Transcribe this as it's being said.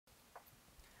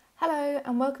Hello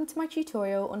and welcome to my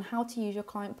tutorial on how to use your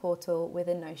client portal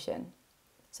within Notion.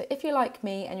 So if you're like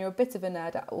me and you're a bit of a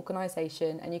nerd at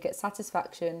organisation and you get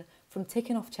satisfaction from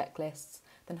ticking off checklists,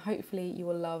 then hopefully you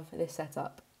will love this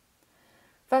setup.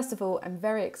 First of all, I'm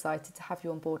very excited to have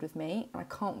you on board with me and I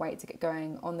can't wait to get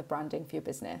going on the branding for your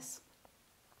business.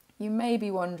 You may be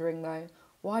wondering though,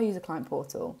 why use a client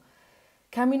portal?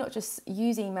 Can we not just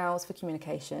use emails for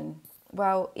communication?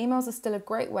 Well, emails are still a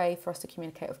great way for us to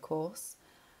communicate, of course.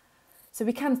 So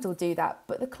we can still do that,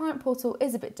 but the client portal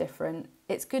is a bit different.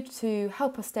 It's good to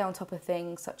help us stay on top of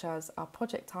things such as our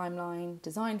project timeline,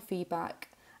 design feedback,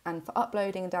 and for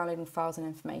uploading and downloading files and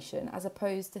information, as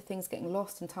opposed to things getting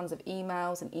lost in tons of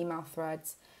emails and email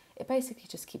threads. It basically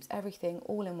just keeps everything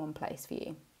all in one place for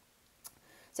you.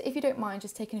 So if you don't mind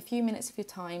just taking a few minutes of your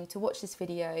time to watch this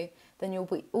video, then you'll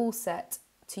be all set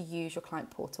to use your client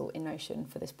portal in Notion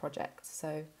for this project.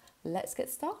 So let's get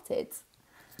started.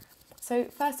 So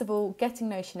first of all, getting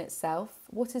Notion itself.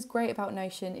 What is great about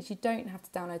Notion is you don't have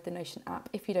to download the Notion app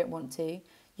if you don't want to.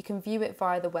 You can view it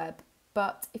via the web,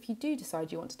 but if you do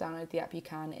decide you want to download the app, you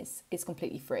can. It's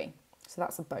completely free, so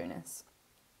that's a bonus.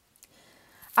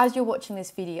 As you're watching this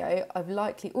video, I've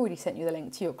likely already sent you the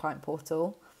link to your client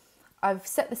portal. I've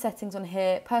set the settings on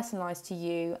here, personalised to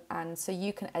you, and so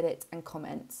you can edit and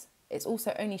comment. It's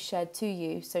also only shared to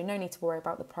you, so no need to worry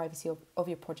about the privacy of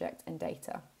your project and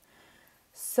data.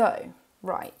 So,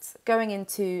 right, going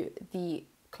into the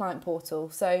client portal.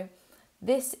 So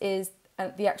this is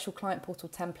the actual client portal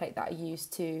template that I use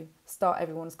to start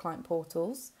everyone's client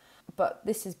portals. But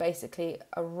this is basically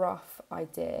a rough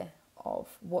idea of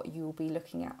what you will be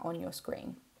looking at on your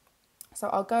screen. So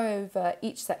I'll go over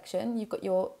each section. You've got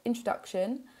your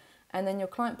introduction, and then your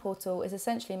client portal is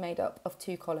essentially made up of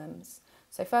two columns.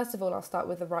 So first of all, I'll start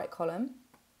with the right column.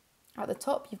 At the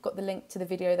top, you've got the link to the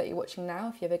video that you're watching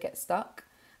now if you ever get stuck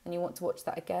and you want to watch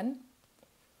that again.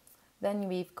 Then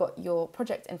we've got your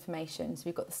project information. So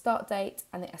we've got the start date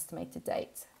and the estimated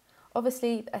date.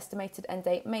 Obviously, the estimated end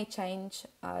date may change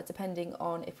depending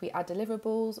on if we add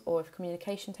deliverables or if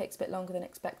communication takes a bit longer than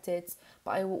expected,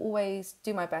 but I will always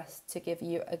do my best to give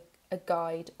you a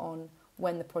guide on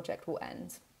when the project will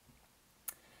end.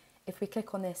 If we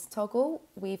click on this toggle,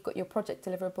 we've got your project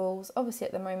deliverables. Obviously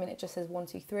at the moment it just says 1,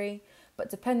 2, 3,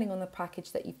 but depending on the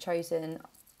package that you've chosen,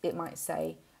 it might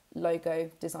say logo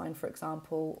design, for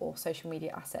example, or social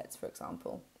media assets, for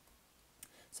example.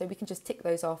 So we can just tick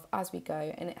those off as we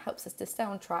go, and it helps us to stay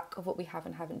on track of what we have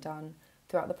and haven't done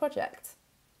throughout the project.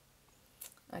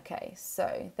 Okay,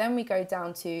 so then we go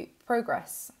down to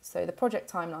progress. So the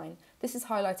project timeline. This is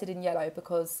highlighted in yellow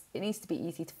because it needs to be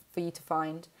easy for you to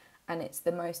find, and it's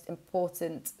the most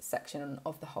important section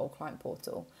of the whole client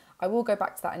portal. I will go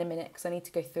back to that in a minute because I need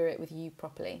to go through it with you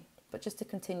properly. But just to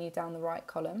continue down the right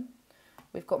column,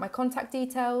 we've got my contact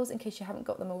details in case you haven't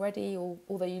got them already,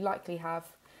 although you likely have.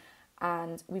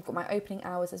 And we've got my opening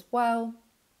hours as well.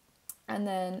 And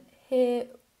then here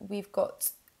we've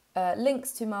got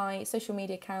links to my social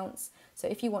media accounts. So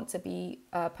if you want to be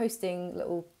posting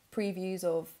little previews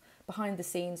of behind the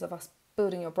scenes of us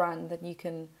building your brand, then you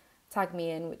can tag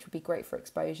me in, which would be great for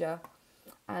exposure.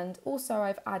 And also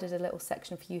I've added a little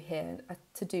section for you here, a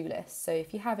to-do list. So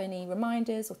if you have any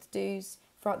reminders or to-dos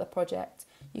throughout the project,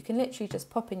 you can literally just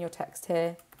pop in your text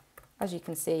here. As you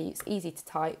can see, it's easy to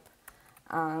type.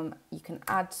 You can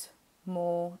add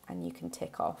more and you can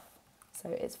tick off. So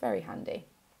it's very handy.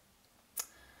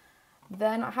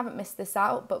 Then I haven't missed this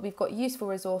out, but we've got useful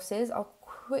resources. I'll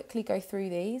quickly go through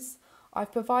these.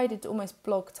 I've provided almost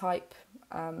blog type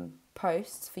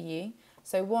posts for you.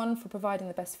 So one for providing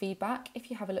the best feedback. If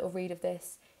you have a little read of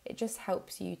this, it just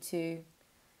helps you to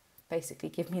basically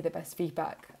give me the best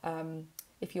feedback.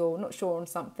 If you're not sure on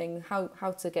something, how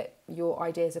to get your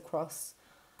ideas across,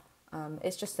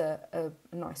 it's just a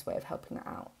nice way of helping that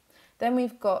out. Then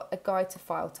we've got a guide to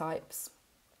file types.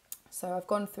 So I've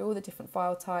gone through all the different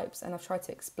file types and I've tried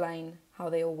to explain how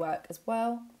they all work as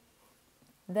well.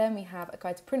 Then we have a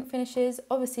guide to print finishes.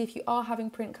 Obviously, if you are having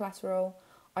print collateral,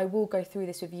 I will go through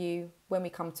this with you when we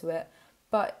come to it.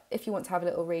 But if you want to have a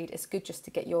little read, it's good just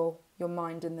to get your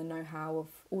mind in the know-how of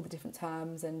all the different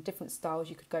terms and different styles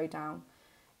you could go down.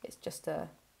 It's just to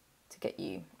get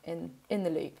you in the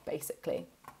loop, basically.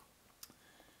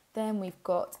 Then we've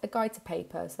got a guide to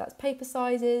paper. So that's paper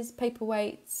sizes, paper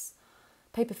weights,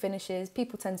 paper finishes.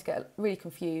 People tend to get really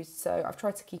confused, so I've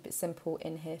tried to keep it simple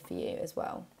in here for you as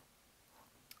well.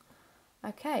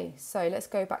 Okay, so let's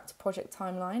go back to project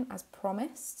timeline as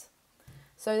promised.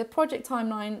 So the project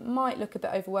timeline might look a bit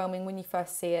overwhelming when you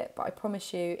first see it, but I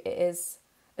promise you it is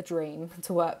a dream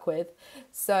to work with.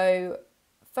 So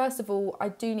first of all, I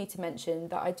do need to mention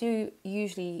that I do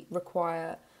usually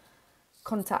require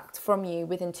contact from you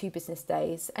within 2 business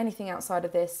days. Anything outside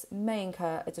of this may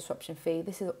incur a disruption fee.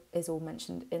 This is all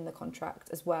mentioned in the contract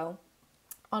as well,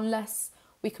 unless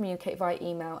we communicate via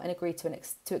email and agree to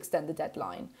extend the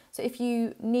deadline. So if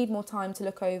you need more time to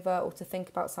look over or to think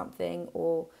about something,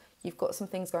 or you've got some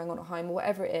things going on at home or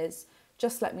whatever it is,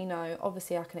 just let me know.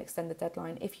 Obviously I can extend the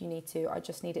deadline if you need to. I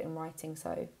just need it in writing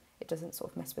so it doesn't sort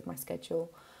of mess with my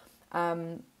schedule.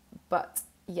 But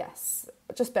yes,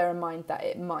 just bear in mind that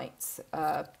it might,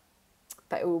 that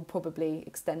it will probably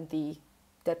extend the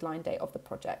deadline date of the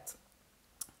project,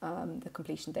 the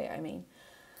completion date, I mean.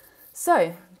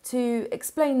 So to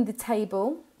explain the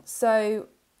table, so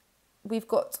we've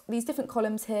got these different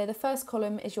columns here. The first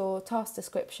column is your task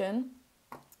description.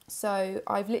 So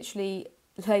I've literally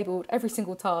labelled every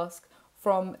single task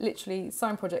from literally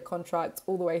sign project contract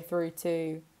all the way through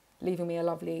to leaving me a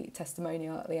lovely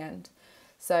testimonial at the end.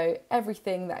 So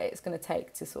everything that it's going to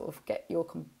take to sort of get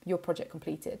your project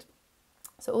completed.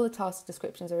 So all the task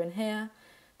descriptions are in here.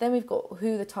 Then we've got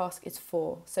who the task is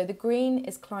for. So the green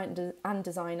is client and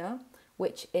designer,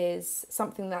 which is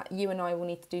something that you and I will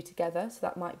need to do together. So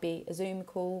that might be a Zoom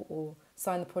call or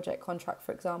sign the project contract,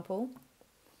 for example.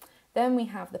 Then we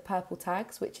have the purple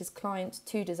tags, which is client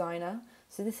to designer.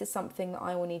 So this is something that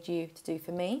I will need you to do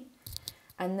for me.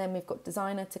 And then we've got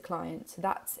designer to client. So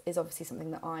that is obviously something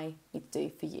that I need to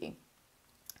do for you.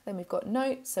 Then we've got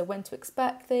notes, so when to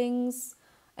expect things,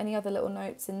 any other little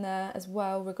notes in there as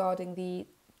well regarding the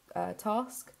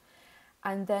task.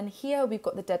 And then here we've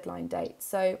got the deadline date.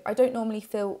 So I don't normally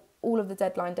fill all of the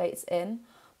deadline dates in.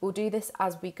 We'll do this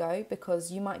as we go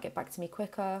because you might get back to me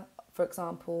quicker, for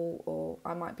example, or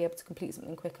I might be able to complete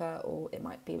something quicker, or it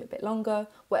might be a bit longer,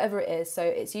 whatever it is. So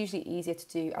it's usually easier to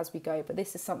do as we go, but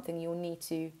this is something you'll need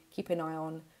to keep an eye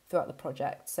on throughout the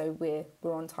project so we're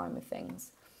on time with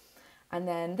things. And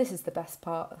then this is the best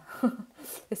part.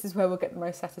 This is where we'll get the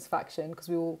most satisfaction because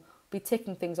we will be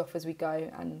ticking things off as we go,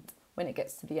 and when it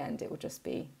gets to the end it will just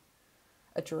be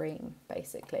a dream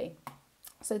basically.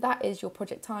 So that is your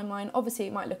project timeline. Obviously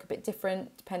it might look a bit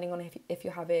different depending on if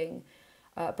you're having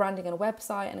branding and a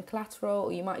website and a collateral,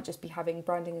 or you might just be having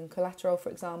branding and collateral, for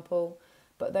example,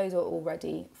 but those are all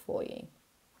ready for you.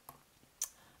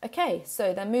 Okay,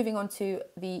 so then moving on to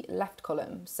the left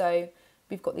column. So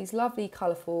we've got these lovely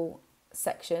colourful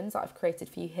sections that I've created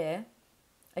for you here.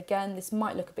 Again, this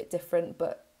might look a bit different,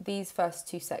 but these first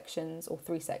 2 sections or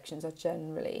 3 sections are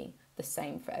generally the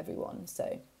same for everyone.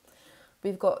 So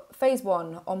we've got phase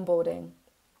 1, onboarding.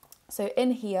 So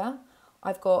in here,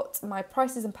 I've got my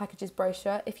prices and packages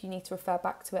brochure. If you need to refer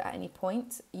back to it at any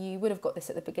point, you would have got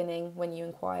this at the beginning when you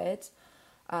inquired.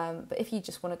 But if you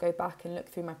just want to go back and look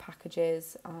through my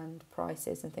packages and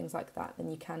prices and things like that, then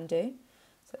you can do.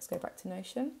 So let's go back to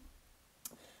Notion.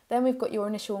 Then we've got your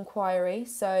initial inquiry.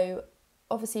 So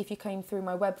obviously if you came through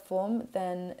my web form,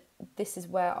 then this is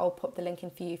where I'll pop the link in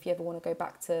for you if you ever want to go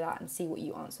back to that and see what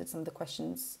you answered, some of the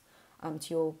questions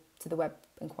to the web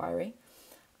inquiry.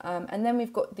 And then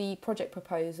we've got the project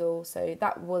proposal. So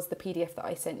that was the PDF that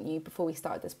I sent you before we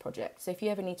started this project. So if you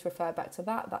ever need to refer back to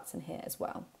that, that's in here as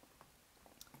well.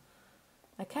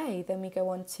 Okay, then we go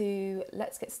on to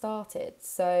let's get started.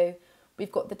 So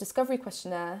we've got the discovery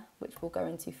questionnaire, which we'll go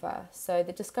into first. So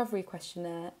the discovery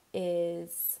questionnaire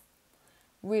is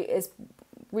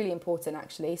really important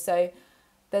actually. So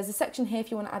there's a section here if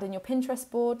you want to add in your Pinterest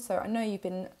board. So I know you've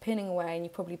been pinning away and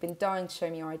you've probably been dying to show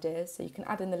me your ideas. So you can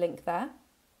add in the link there.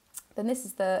 Then this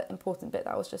is the important bit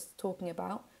that I was just talking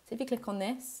about. So if you click on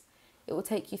this, it will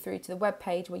take you through to the web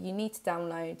page where you need to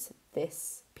download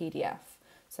this PDF.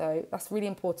 So that's really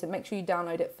important. Make sure you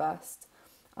download it first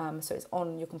so it's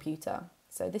on your computer.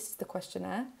 So this is the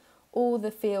questionnaire. All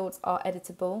the fields are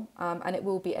editable and it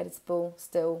will be editable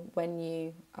still when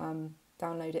you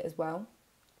download it as well.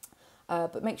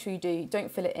 But make sure you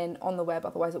don't fill it in on the web,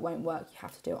 otherwise it won't work. You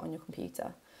have to do it on your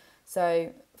computer.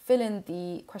 So fill in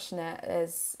the questionnaire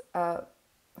as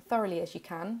thoroughly as you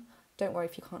can. Don't worry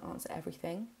if you can't answer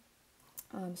everything.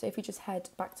 So if you just head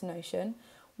back to Notion,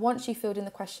 once you've filled in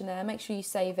the questionnaire, make sure you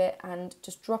save it and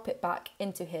just drop it back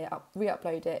into here,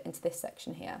 re-upload it into this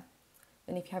section here.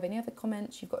 And if you have any other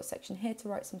comments, you've got a section here to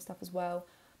write some stuff as well.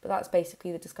 But that's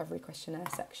basically the discovery questionnaire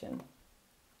section.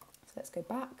 So let's go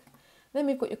back. Then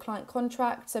we've got your client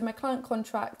contract. So my client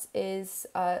contract is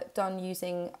done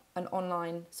using an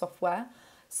online software.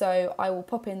 So I will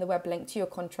pop in the web link to your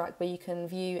contract where you can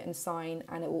view and sign,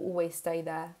 and it will always stay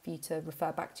there for you to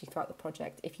refer back to throughout the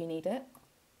project if you need it.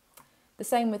 The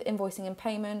same with invoicing and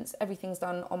payments. Everything's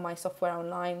done on my software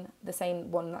online, the same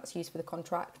one that's used for the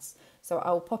contracts. So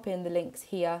I'll pop in the links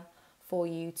here for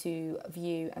you to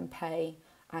view and pay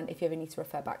and if you ever need to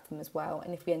refer back to them as well.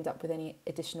 And if we end up with any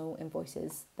additional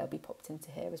invoices, they'll be popped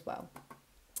into here as well.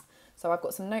 So I've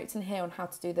got some notes in here on how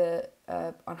to do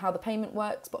on how the payment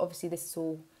works, but obviously this is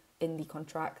all in the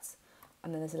contract.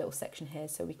 And then there's a little section here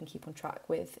so we can keep on track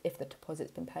with if the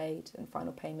deposit's been paid and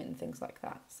final payment and things like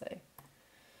that. So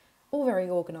all very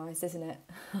organised, isn't it?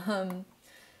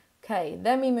 Okay,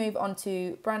 then we move on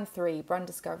to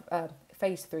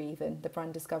phase 3 even, the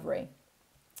brand discovery.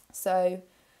 So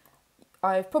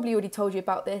I've probably already told you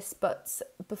about this, but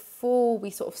before we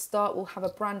sort of start, we'll have a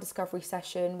brand discovery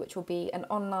session, which will be an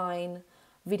online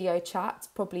video chat,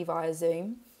 probably via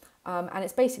Zoom. And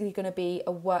it's basically going to be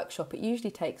a workshop. It usually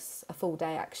takes a full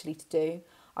day actually to do.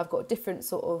 I've got different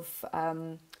sort of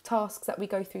tasks that we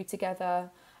go through together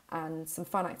and some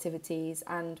fun activities,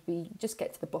 and we just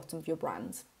get to the bottom of your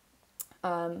brand.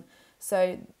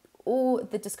 So all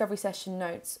the discovery session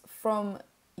notes from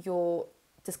your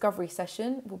discovery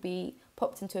session will be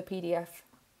popped into a PDF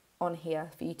on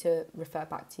here for you to refer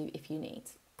back to if you need.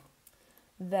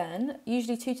 Then,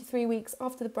 usually 2 to 3 weeks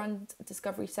after the brand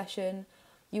discovery session,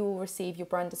 you will receive your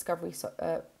brand discovery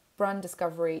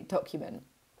document.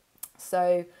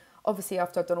 So obviously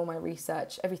after I've done all my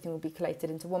research, everything will be collated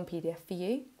into one PDF for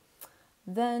you.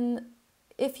 Then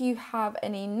if you have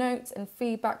any notes and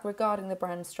feedback regarding the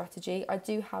brand strategy, I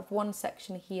do have one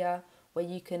section here where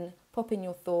you can pop in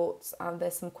your thoughts, and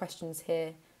there's some questions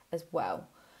here as well.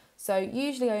 So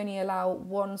usually I only allow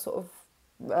one sort of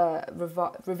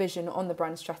revision on the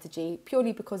brand strategy,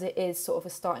 purely because it is sort of a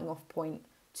starting off point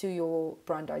to your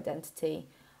brand identity.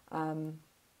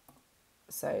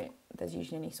 So there's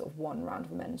usually only sort of one round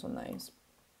of amends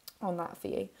on that for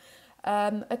you.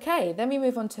 Okay, then we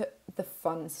move on to the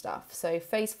fun stuff. So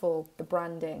phase 4, the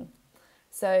branding.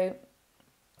 So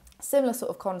similar sort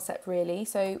of concept really.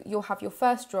 So you'll have your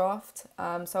first draft.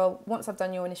 So once I've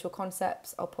done your initial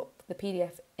concepts, I'll put the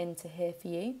PDF into here for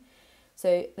you.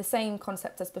 So the same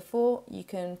concept as before, you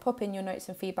can pop in your notes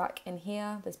and feedback in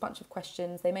here. There's a bunch of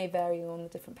questions. They may vary on the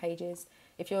different pages.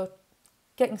 If you're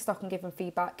getting stuck and giving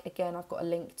feedback, again, I've got a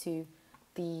link to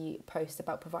the post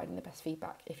about providing the best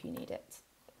feedback if you need it.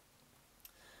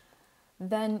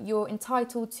 Then you're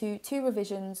entitled to 2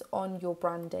 revisions on your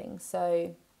branding.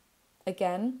 So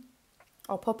again,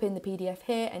 I'll pop in the PDF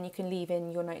here and you can leave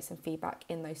in your notes and feedback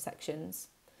in those sections.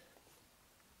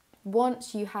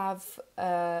 Once you have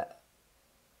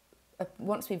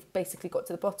once we've basically got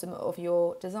to the bottom of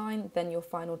your design, then your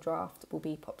final draft will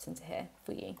be popped into here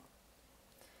for you.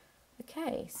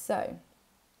 Okay, so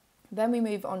then we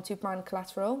move on to brand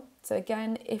collateral. So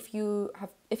again, if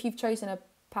you've chosen a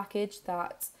package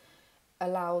that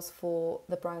allows for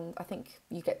the brand, I think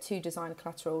you get 2 design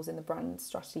collaterals in the brand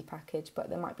strategy package, but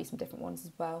there might be some different ones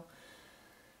as well.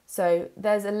 So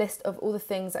there's a list of all the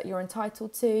things that you're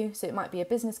entitled to. So it might be a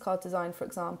business card design, for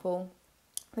example.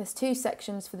 There's 2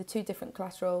 sections for the 2 different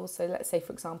collaterals. So let's say,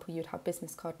 for example, you'd have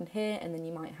business card in here, and then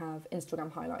you might have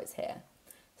Instagram highlights here.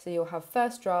 So you'll have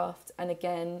first draft, and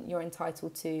again, you're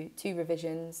entitled to 2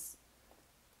 revisions,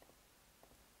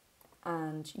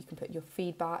 and you can put your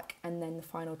feedback, and then the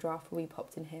final draft will be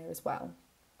popped in here as well.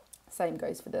 Same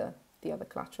goes for the other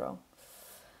collateral.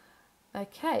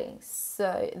 Okay,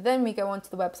 so then we go on to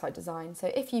the website design.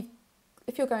 So if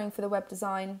you're going for the web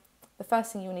design, the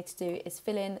first thing you'll need to do is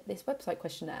fill in this website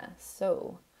questionnaire.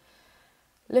 So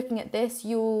looking at this,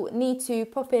 you'll need to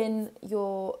pop in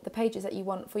the pages that you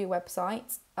want for your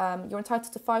website. You're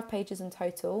entitled to 5 pages in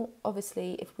total.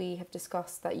 Obviously, if we have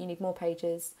discussed that you need more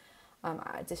pages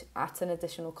at an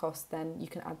additional cost, then you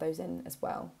can add those in as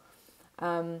well.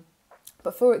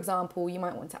 But for example, you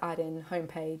might want to add in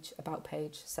homepage, about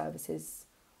page, services,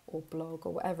 or blog,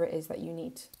 or whatever it is that you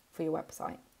need for your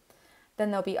website. Then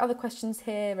there'll be other questions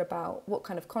here about what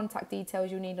kind of contact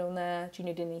details you need on there. Do you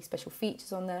need any special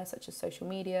features on there, such as social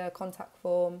media, contact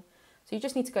form? So you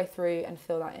just need to go through and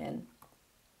fill that in.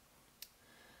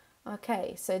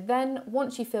 Okay, so then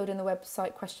once you've filled in the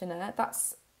website questionnaire,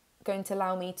 that's going to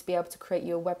allow me to be able to create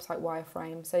your website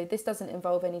wireframe. So this doesn't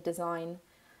involve any design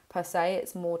per se,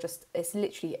 it's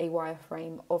literally a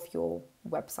wireframe of your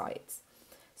website.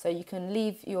 So you can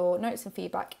leave your notes and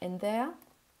feedback in there.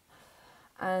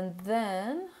 And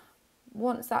then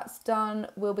once that's done,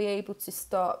 we'll be able to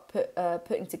start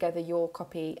putting together your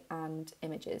copy and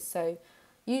images. So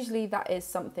usually that is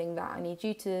something that I need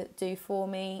you to do for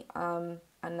me,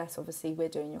 unless obviously we're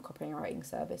doing your copywriting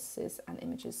services and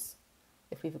images,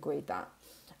 if we've agreed that.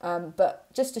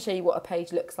 But just to show you what a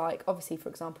page looks like, obviously, for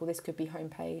example, this could be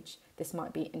homepage, this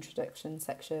might be introduction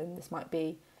section, this might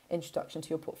be introduction to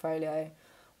your portfolio,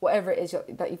 whatever it is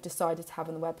that you've decided to have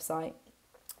on the website.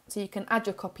 So you can add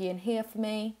your copy in here for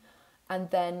me, and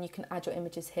then you can add your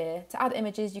images here. To add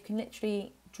images, you can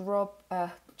literally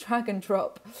drag and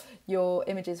drop your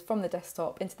images from the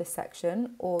desktop into this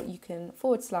section, or you can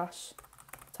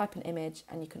 / type an image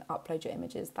and you can upload your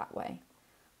images that way,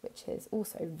 which is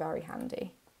also very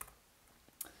handy.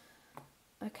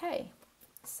 Okay,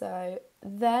 so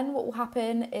then what will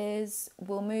happen is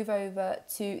we'll move over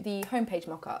to the homepage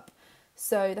mockup.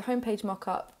 So the homepage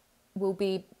mockup will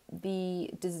be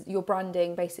your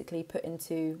branding basically put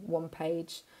into one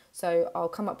page. So I'll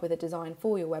come up with a design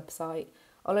for your website.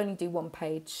 I'll only do one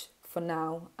page for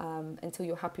now until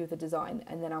you're happy with the design,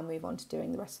 and then I'll move on to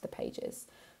doing the rest of the pages.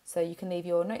 So you can leave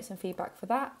your notes and feedback for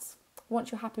that.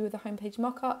 Once you're happy with the homepage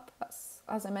mockup, that's,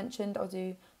 as I mentioned, I'll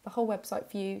do the whole website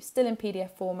for you, still in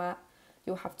PDF format.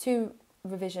 You'll have 2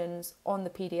 revisions on the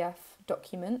PDF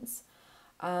documents.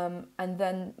 And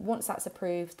then once that's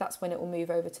approved, that's when it will move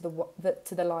over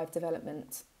to the live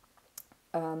development.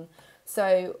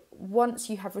 So once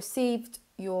you have received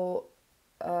your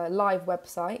live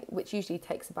website, which usually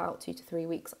takes about 2 to 3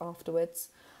 weeks afterwards,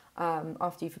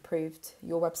 after you've approved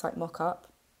your website mock-up,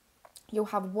 you'll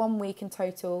have 1 week in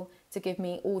total to give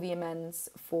me all the amends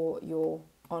for your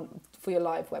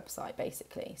live website,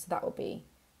 basically. So that will be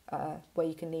where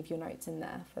you can leave your notes in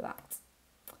there for that.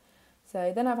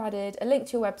 So then I've added a link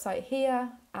to your website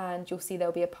here, and you'll see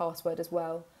there'll be a password as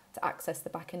well to access the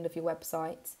back end of your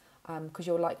website, because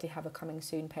you'll likely have a coming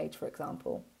soon page, for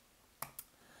example.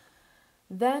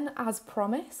 Then, as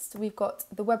promised, we've got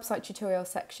the website tutorial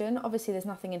section. Obviously there's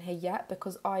nothing in here yet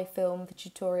because I film the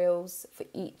tutorials for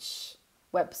each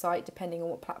website depending on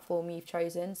what platform you've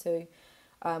chosen. So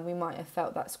we might have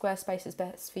felt that Squarespace is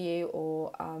best for you,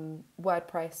 or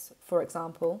WordPress, for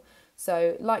example.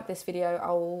 So like this video,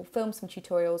 I'll film some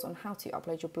tutorials on how to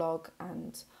upload your blog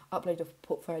and upload a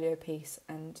portfolio piece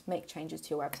and make changes to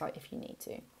your website if you need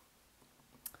to.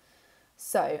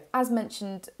 So as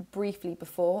mentioned briefly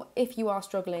before, if you are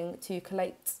struggling to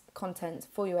collate content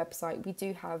for your website, we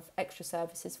do have extra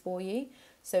services for you.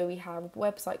 So we have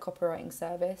website copywriting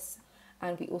service,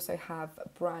 and we also have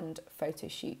brand photo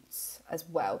shoots as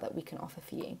well that we can offer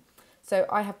for you. So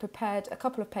I have prepared a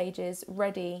couple of pages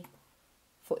ready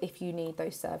for if you need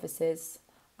those services,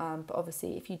 but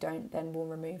obviously if you don't, then we'll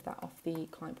remove that off the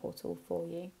client portal for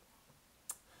you.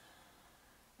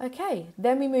 Okay,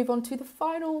 then we move on to the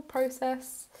final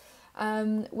process,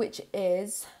 which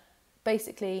is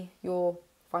basically your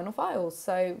final files.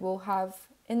 So we'll have,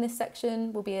 in this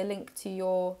section, will be a link to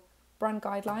your brand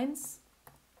guidelines.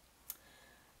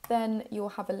 Then you'll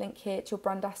have a link here to your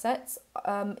brand assets.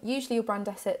 Usually your brand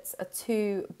assets are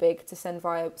too big to send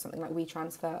via something like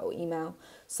WeTransfer or email.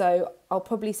 So I'll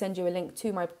probably send you a link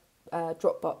to my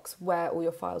Dropbox where all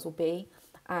your files will be.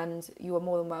 And you are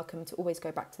more than welcome to always go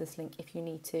back to this link if you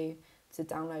need to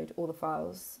download all the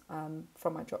files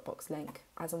from my Dropbox link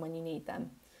as and when you need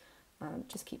them.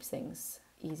 Just keeps things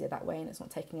easier that way, and it's not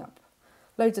taking up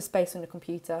loads of space on your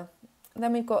computer. And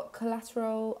then we've got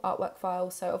Collateral artwork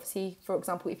files. So obviously, for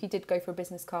example, if you did go for a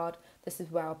business card, this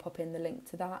is where I'll pop in the link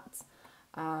to that.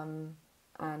 I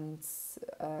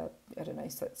don't know,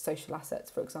 social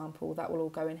assets, for example, that will all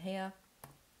go in here.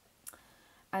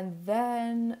 And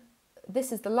then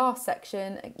this is the last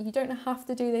section. You don't have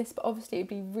to do this, but obviously it'd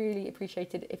be really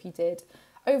appreciated if you did.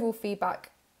 Overall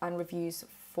feedback and reviews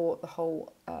for the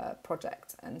whole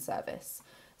project and service.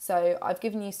 So I've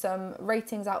given you some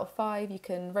ratings out of 5. You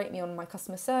can rate me on my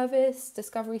customer service,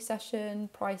 discovery session,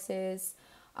 prices,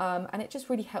 and it just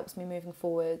really helps me moving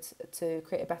forward to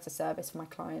create a better service for my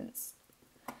clients.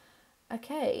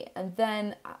 Okay, and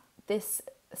then this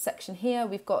section here,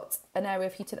 we've got an area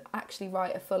for you to actually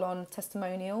write a full-on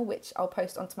testimonial, which I'll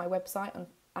post onto my website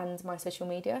and my social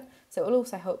media. So it will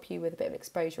also help you with a bit of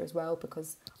exposure as well,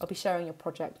 because I'll be sharing your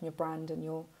project and your brand, and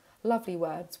your lovely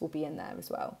words will be in there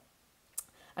as well.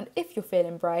 And if you're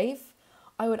feeling brave,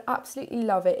 I would absolutely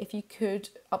love it if you could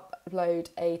upload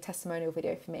a testimonial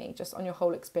video for me, just on your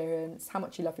whole experience, how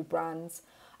much you love your brands.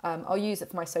 I'll use it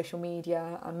for my social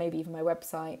media and maybe even my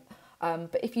website.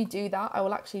 But if you do that, I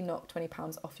will actually knock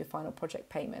 £20 off your final project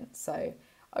payment. So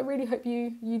I really hope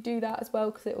you do that as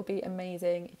well, because it will be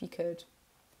amazing if you could.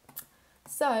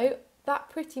 So that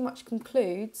pretty much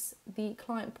concludes the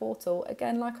client portal.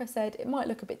 Again, like I said, it might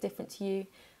look a bit different to you.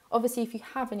 Obviously, if you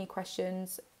have any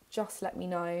questions, just let me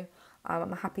know.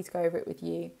 I'm happy to go over it with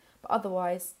you. But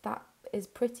otherwise, that is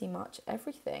pretty much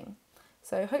everything.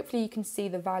 So hopefully you can see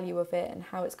the value of it and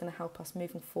how it's going to help us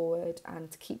moving forward and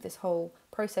to keep this whole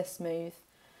process smooth.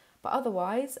 But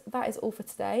otherwise, that is all for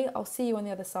today. I'll see you on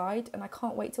the other side, and I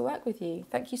can't wait to work with you.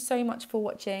 Thank you so much for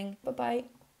watching.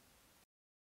 Bye-bye.